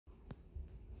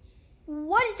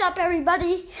What is up,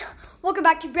 everybody? Welcome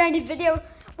back to a brand new video.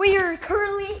 We are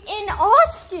currently in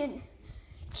Austin.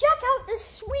 Check out this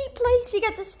sweet place we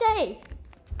get to stay.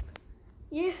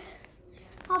 Yeah,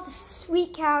 have the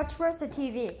sweet couch. Where's the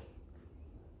TV?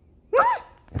 We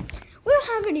don't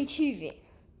have any TV.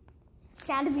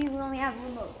 Sadly, we only have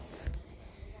remotes.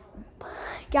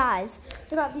 Guys,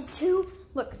 we got these two.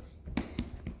 Look,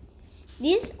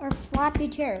 these are flappy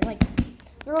chairs. Like,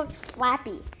 they're really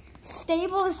flappy.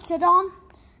 Stable to sit on,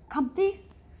 comfy.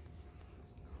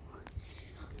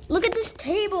 Look at this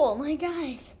table, my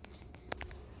guys.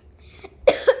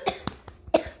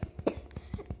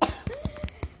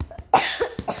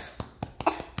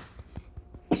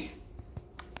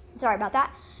 Sorry about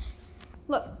that.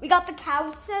 Look, we got the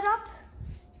couch set up.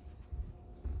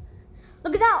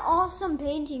 Look at that awesome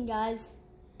painting, guys.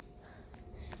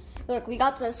 Look, we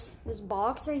got this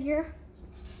box right here.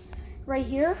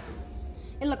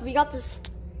 And look, we got this,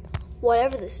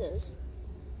 whatever this is.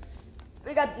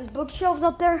 We got these bookshelves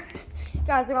up there.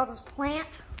 Guys, we got this plant.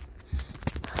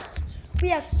 We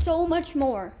have so much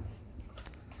more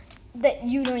that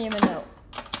you don't even know.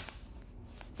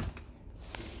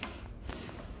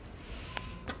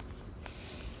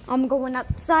 I'm going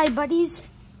outside, buddies.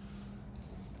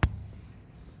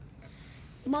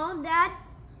 Mom, Dad?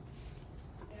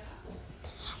 Yeah.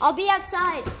 I'll be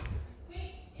outside.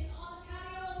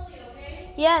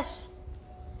 Yes.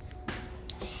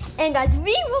 And guys,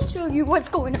 we will show you what's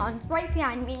going on right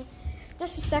behind me.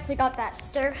 Just a sec, we got that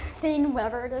stair thing,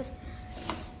 whatever it is.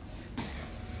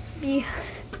 Let's be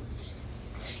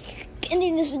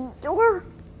getting this door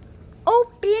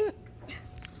open.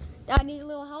 I need a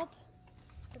little help.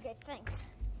 Okay, thanks.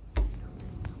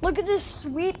 Look at this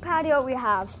sweet patio we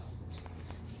have.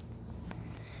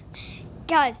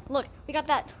 Guys, look, we got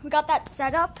that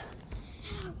set up.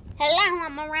 Hello,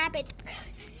 I'm a rabbit.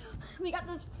 We got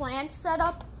this plant set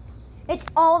up. It's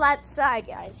all outside,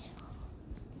 guys.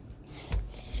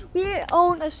 We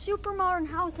own a super modern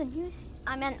house in Houston.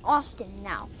 I'm in Austin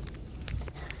now.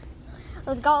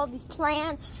 We've got all these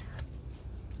plants.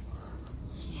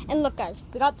 And look, guys,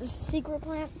 we got this secret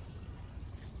plant.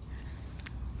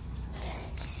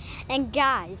 And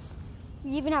guys,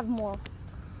 we even have more.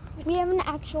 We have an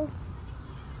actual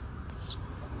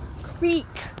creek.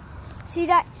 See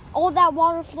that? All that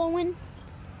water flowing,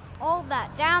 all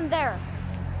that down there,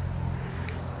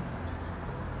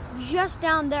 just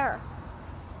down there.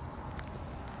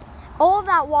 All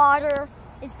that water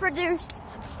is produced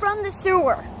from the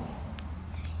sewer.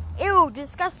 Ew,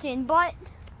 disgusting, but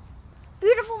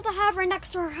beautiful to have right next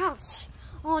to our house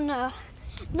on a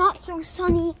not so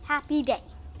sunny, happy day.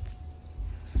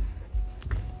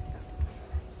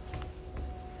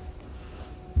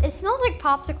 It smells like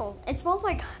popsicles. It smells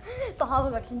like the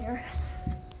Holodex in here.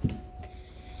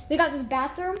 We got this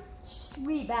bathroom,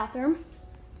 sweet bathroom.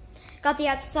 Got the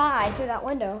outside through that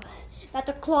window. Got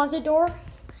the closet door.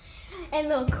 And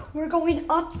look, we're going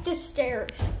up the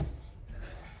stairs.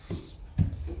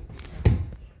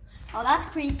 Oh, that's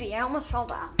creepy. I almost fell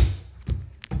down.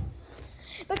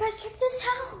 But guys, check this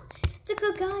out. It's a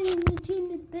good guy and a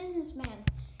legitimate businessman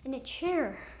in a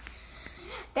chair.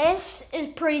 This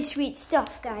is pretty sweet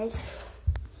stuff, guys.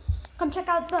 Come check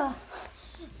out the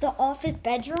office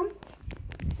bedroom.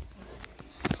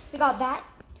 We got that.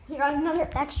 We got another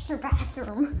extra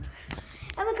bathroom.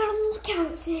 And we got a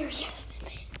lookout series.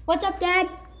 What's up, Dad?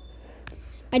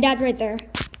 My dad's right there.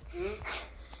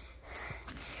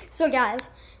 So, guys,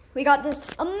 we got this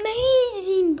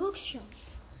amazing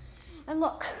bookshelf. And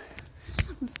look,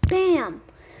 bam,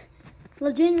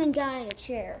 legitimate guy in a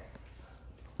chair.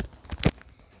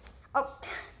 Oh,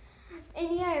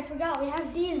 and yeah, I forgot, we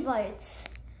have these lights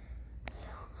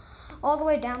all the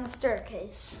way down the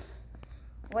staircase,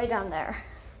 way down there.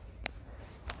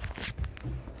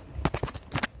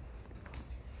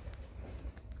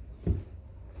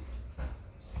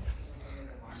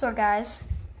 So guys,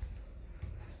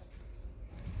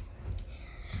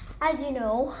 as you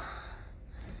know,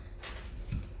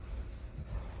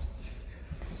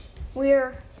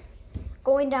 we're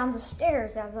going down the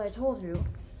stairs, as I told you.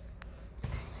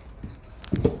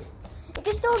 It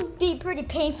can still be pretty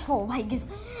painful, like,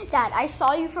 Dad, I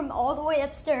saw you from all the way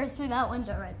upstairs through that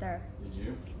window right there. Did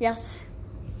you? Yes.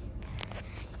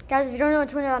 Guys, if you don't know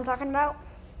which window I'm talking about,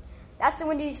 that's the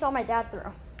window you saw my dad through.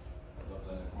 Up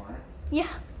in the corner? Yeah.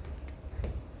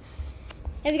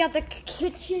 And we got the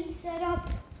kitchen set up.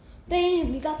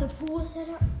 Bam, we got the pool set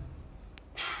up.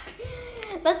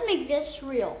 Let's make this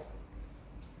real.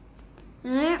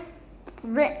 Not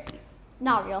real.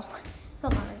 Still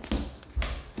not real.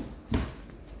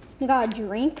 We got a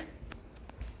drink.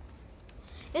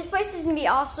 This place is gonna be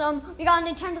awesome. We got a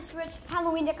Nintendo Switch,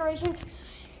 Halloween decorations,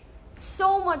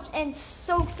 so much, and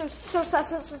so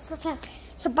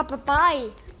buy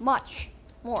much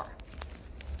more.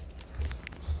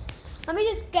 Let me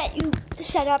just get you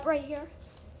set up right here.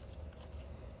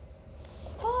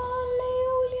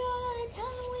 Hallelujah, it's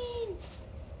Halloween.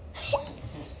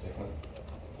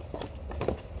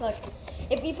 Look,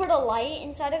 if you put a light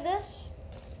inside of this,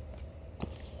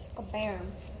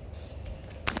 bam.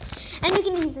 And you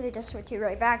can easily just switch it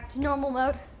right back to normal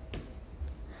mode.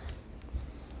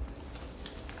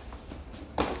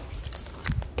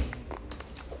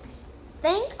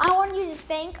 I want you to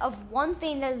think of one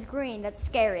thing that is green that's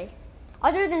scary.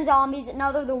 Other than zombies and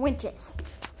other than witches.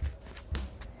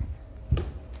 I'm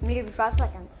gonna give you 5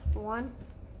 seconds. 1,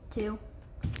 2,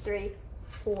 3,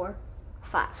 4,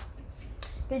 5.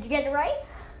 Did you get it right?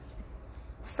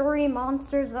 3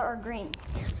 monsters that are green.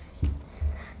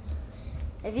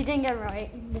 If you didn't get it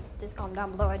right, just comment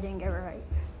down below I didn't get it right.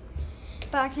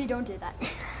 But actually don't do that.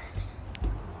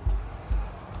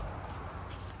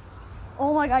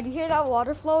 Oh my god, you hear that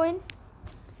water flowing?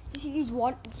 You see these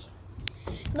water?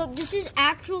 Look, this is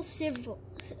actual civil,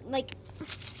 like,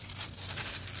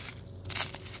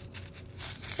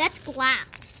 that's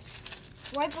glass.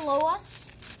 Right below us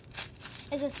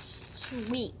is a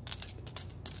sweet.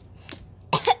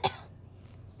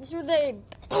 This is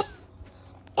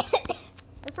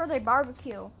where they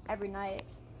barbecue every night.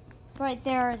 Right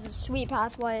there is a sweet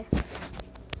pathway.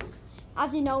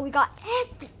 As you know, we got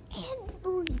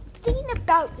everything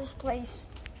about this place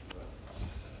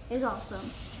is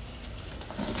awesome.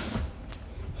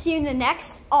 See you in the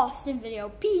next Austin video.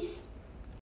 Peace.